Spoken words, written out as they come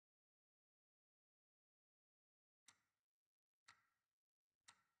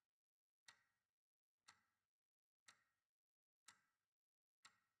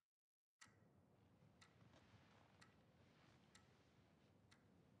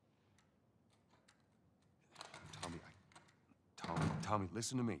Tommy,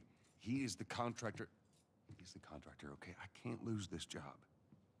 listen to me. He is the contractor. He's the contractor, okay? I can't lose this job.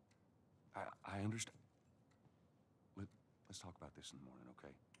 I understand. Let's talk about this in the morning,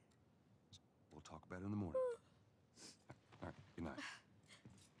 okay? We'll talk about it in the morning. All right, good night.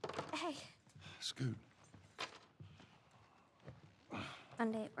 Hey. Scoot.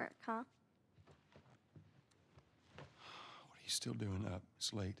 Monday at work, huh? What are you still doing up?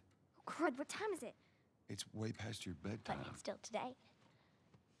 It's late. Oh, crud, what time is it? It's way past your bedtime. But it's still today.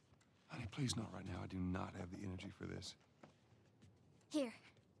 Honey, please not right now. I do not have the energy for this. Here.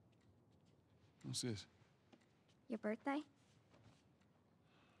 What's this? Your birthday?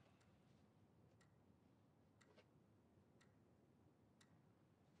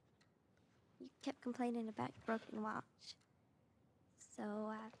 You kept complaining about your broken watch. So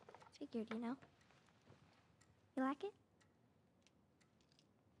I figured, you know. You like it?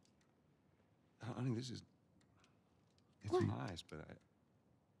 Honey, this is... It's What? nice, but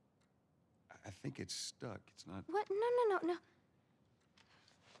I think it's stuck. It's not... What? No.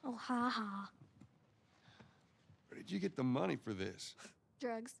 Oh, ha ha. Where did you get the money for this?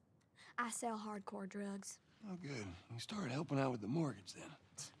 Drugs. I sell hardcore drugs. Oh, good. You started helping out with the mortgage then.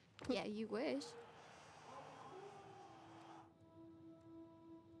 Yeah, you wish.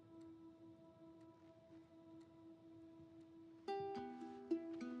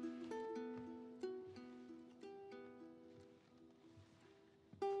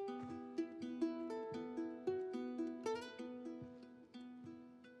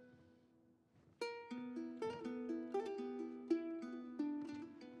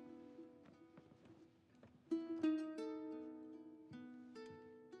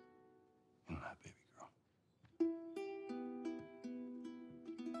 Good night, baby girl.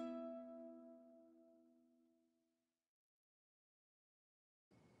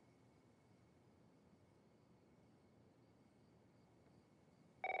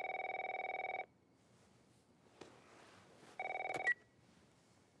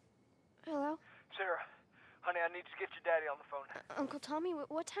 Hello? Sarah, honey, I need to get your daddy on the phone. Uncle Tommy,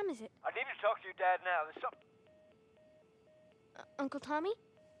 what time is it? I need to talk to your dad now. There's something... Uncle Tommy?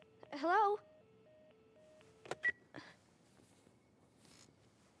 Hello?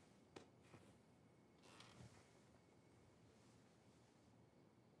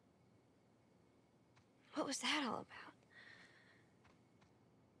 What was that all about?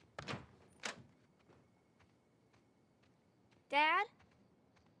 Dad?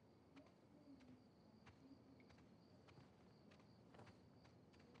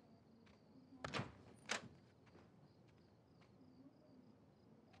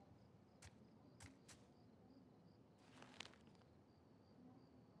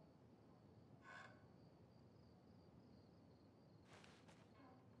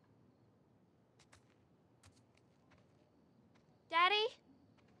 Daddy?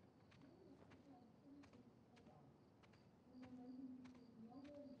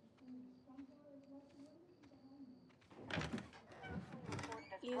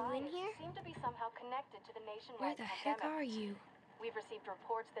 You in here? Seem to be somehow connected to the Where nationwide the heck pandemic. are you? We've received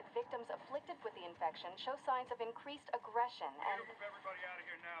reports that victims afflicted with the infection show signs of increased aggression and Move everybody out of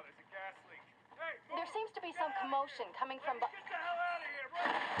here now. There's a gas leak. Hey, there seems to be some commotion coming from get the hell out of here,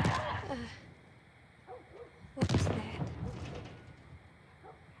 right? What was that?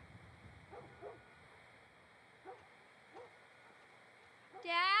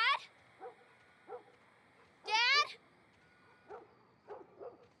 Dad? Dad?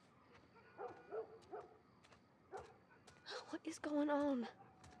 What is going on?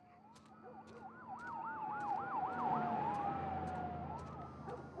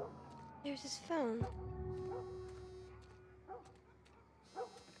 There's his phone.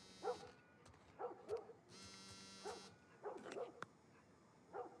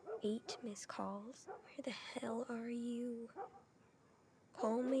 8 missed calls. Where the hell are you?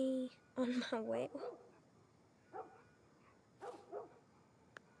 Call me on my way.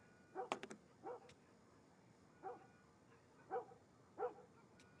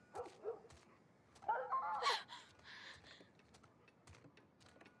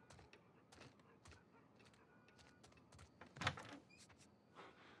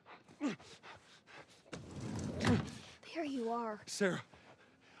 There you are. Sarah,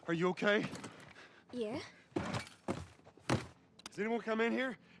 are you okay? Yeah? Has anyone come in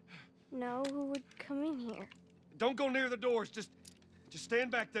here? No, who would come in here? Don't go near the doors. Just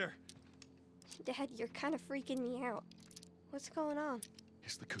stand back there. Dad, you're kind of freaking me out. What's going on?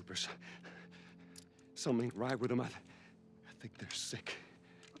 It's the Coopers. Something ain't right with them. I think they're sick.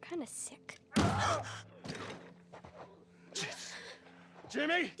 What kind of sick?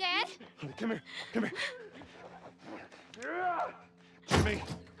 Jimmy! Dad? Honey, come here. Come here. Jimmy!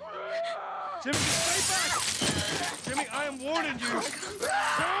 Jimmy, just stay back! Jimmy, I am warning you!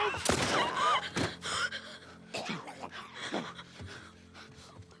 Don't!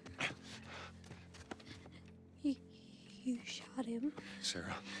 You shot him.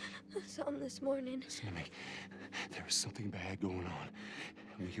 Sarah. I saw him this morning. Listen to me. There is something bad going on.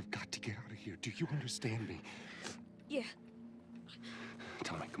 And we have got to get out of here. Do you understand me? Yeah.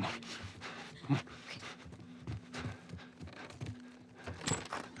 Tommy, come on. Come on.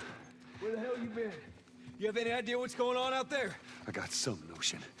 Where the hell you been? You have any idea what's going on out there? I got some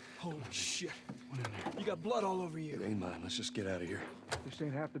notion. Holy shit. What in there? You got blood all over you. It ain't mine. Let's just get out of here. This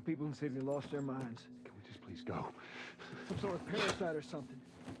ain't half the people in the city lost their minds. Can we just please go? Some sort of parasite or something.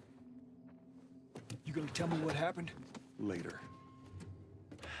 You gonna tell me what happened? Later.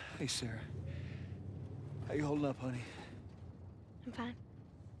 Hey, Sarah. How you holding up, honey? I'm fine.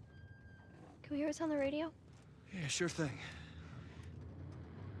 Can we hear what's on the radio? Yeah, sure thing.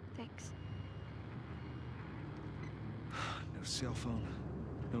 Thanks. No cell phone,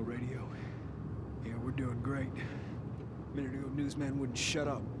 no radio. Yeah, we're doing great. A minute ago, newsman wouldn't shut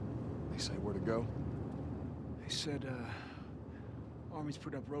up. They say where to go? They said, Army's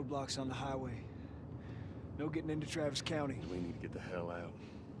put up roadblocks on the highway. No getting into Travis County. We need to get the hell out.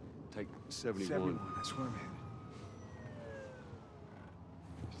 Take 71. 71, that's where I'm headed.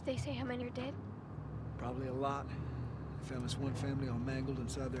 Did they say how many are dead? Probably a lot. They found this one family all mangled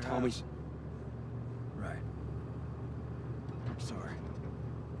inside their Tommy. house. Right. I'm sorry.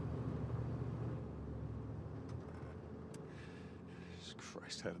 Jesus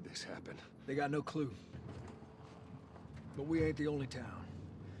Christ, how did this happen? They got no clue. But we ain't the only town.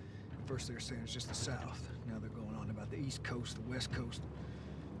 At first they were saying it's just the south. Now they're going on about the east coast, the west coast.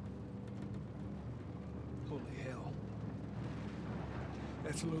 Holy hell.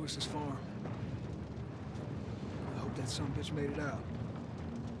 That's Lewis's farm. I hope that son of a bitch made it out.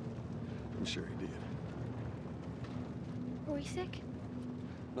 I'm sure he did. Were we sick?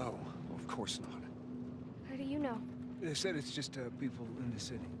 No, of course not. How do you know? They said it's just people in the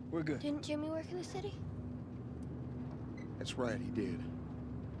city. We're good. Didn't Jimmy work in the city? That's right, he did.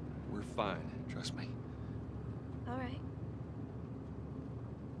 We're fine, trust me. All right.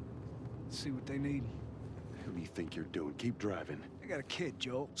 Let's see what they need. Who do you think you're doing? Keep driving. I got a kid,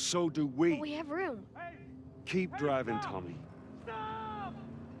 Joel. So do we. But we have room. Keep driving, Tommy. Stop!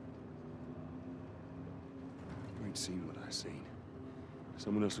 You ain't seen what I seen.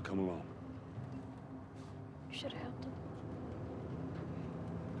 Someone else will come along. Should have helped him.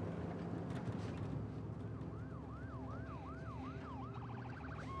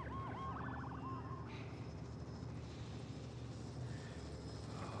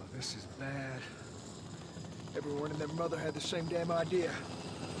 Oh, this is bad. Everyone and their mother had the same damn idea.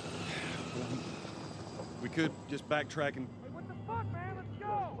 We could just backtrack and... What the fuck, man? Let's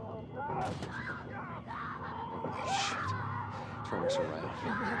go! Holy shit. Turn us around.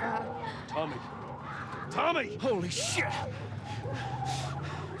 Tommy! Tommy! Holy shit!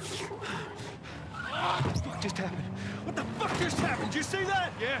 What the fuck just happened? What the fuck just happened? Did you see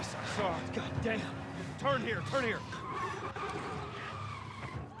that? Yes, I saw it. God damn. Turn here, turn here.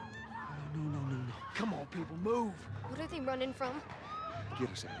 No. Come on, people, move. What are they running from?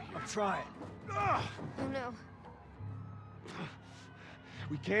 Get us out of here. I'm trying. Ah! Oh no.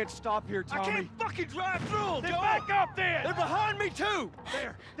 We can't stop here, Tommy. I can't fucking drive through them, Then Joel! back up then! They're behind me, too!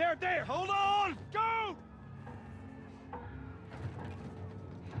 There! Hold on! Go!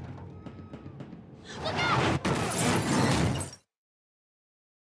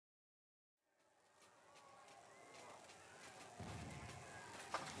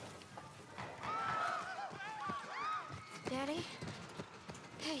 Daddy?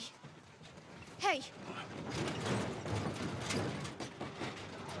 Hey. Hey!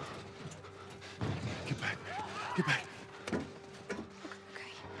 Get back. Get back.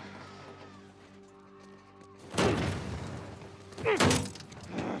 Okay.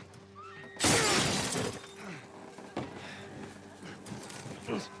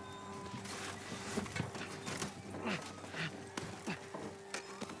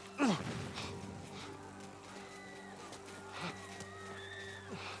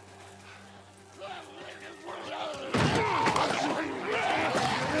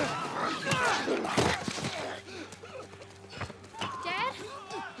 Dad?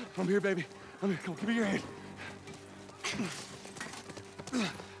 I'm here, baby. I'm here. Come on, give me your hand.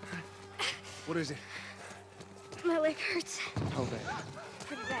 What is it? My leg hurts. How bad?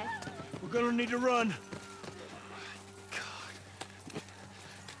 Pretty bad. We're gonna need to run. God.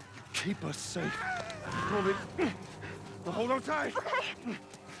 Keep us safe. Come on, baby. Now hold on tight. Okay.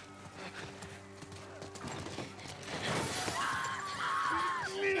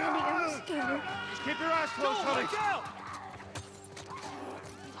 Andy, I'm scared. Just keep your eyes closed, honey. Watch out!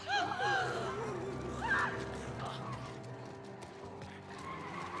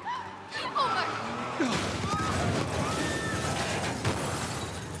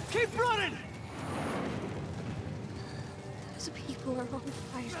 Keep running! Those people are on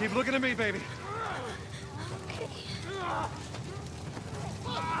fire. Keep looking at me, baby. Okay.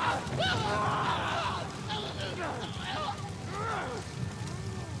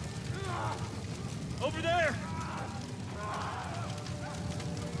 Over there!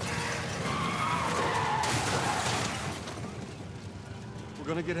 We're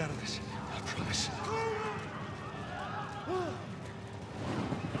gonna get out of this. I promise.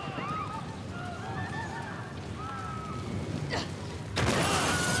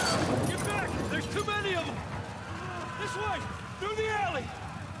 Get back! There's too many of them! This way! Through the alley!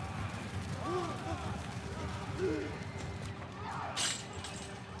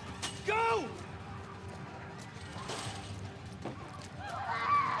 Go!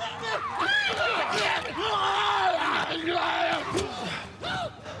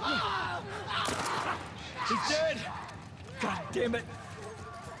 He's dead! God damn it!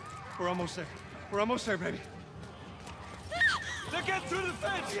 We're almost there. We're almost there, baby. They're getting through the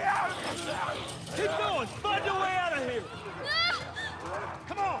fence! Keep going! Find your way out of here!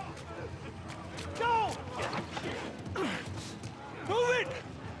 Come on! Go! Move it!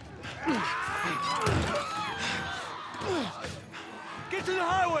 Get to the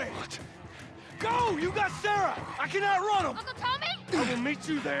highway! Go! You got Sarah! I can outrun them! Uncle Tommy? I will meet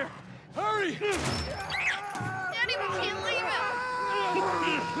you there! Hurry! Daddy, we can't leave him!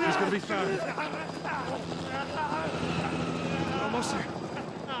 He's gonna be found. We're almost there.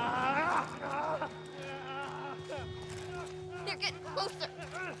 They're getting closer.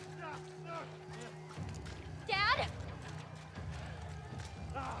 Dad?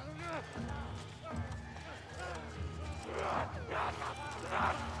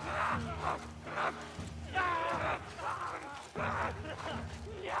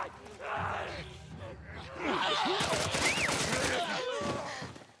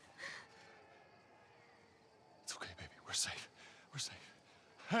 It's okay, baby. We're safe. We're safe.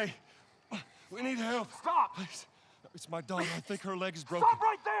 Hey, we need help. Stop! Please. It's my daughter. I think her leg is broken. Stop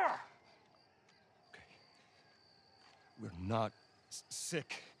right there! Okay. We're not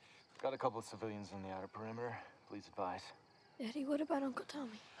sick. Got a couple of civilians on the outer perimeter. Please advise. Daddy, what about Uncle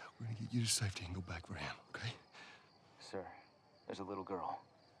Tommy? We're gonna get you to safety and go back for him, okay? Sir, there's a little girl.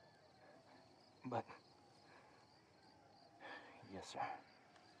 But... Yes, sir.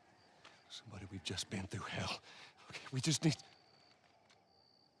 Somebody, we've just been through hell. Okay, we just need...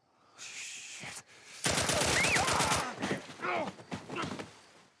 Shit.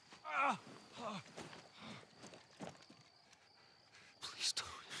 Please don't.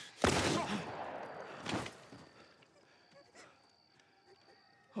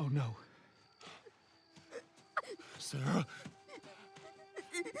 Oh, no. Sarah.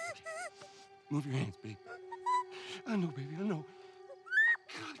 Move your hands, baby. I know, baby, I know.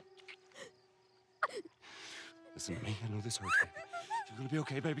 God. Listen to me. I know this hurts, baby. You're gonna be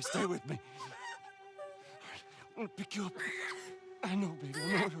okay, baby. Stay with me. All right, I'm gonna pick you up. I know, baby. I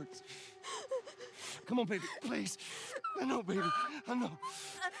know it hurts. Come on, baby. Please. I know, baby. I know.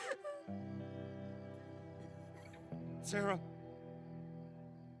 Sarah.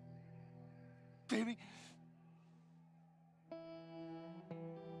 Baby.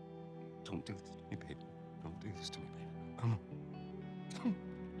 Don't do this to me, baby. Don't do this to me, baby. Come on.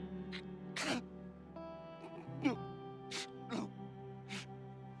 No. No.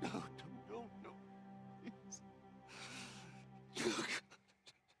 No, no, no. Please.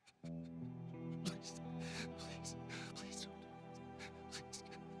 Please. Please. Please don't do this. Please.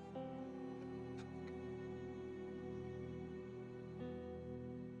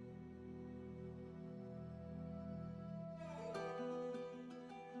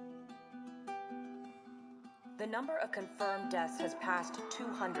 The number of confirmed deaths has passed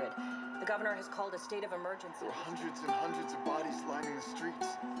 200. The governor has called a state of emergency. There are hundreds and hundreds of bodies lining the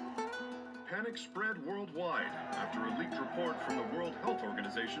streets. Panic spread worldwide after a leaked report from the World Health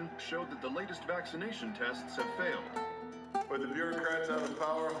Organization showed that the latest vaccination tests have failed. With the bureaucrats out of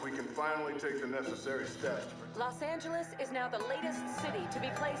power, we can finally take the necessary steps. Los Angeles is now the latest city to be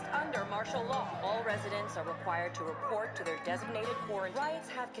placed under martial law. All residents are required to report to their designated quarantine. Riots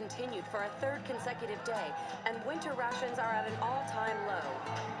have continued for a third consecutive day, and winter rations are at an all-time low.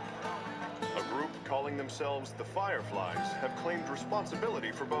 A group calling themselves the Fireflies have claimed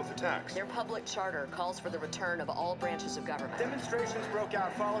responsibility for both attacks. Their public charter calls for the return of all branches of government. Demonstrations broke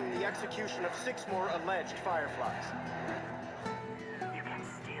out following the execution of 6 more alleged Fireflies. You can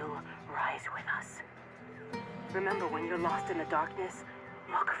Remember, when you're lost in the darkness,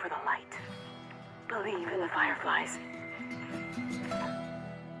 look for the light. Believe in the fireflies.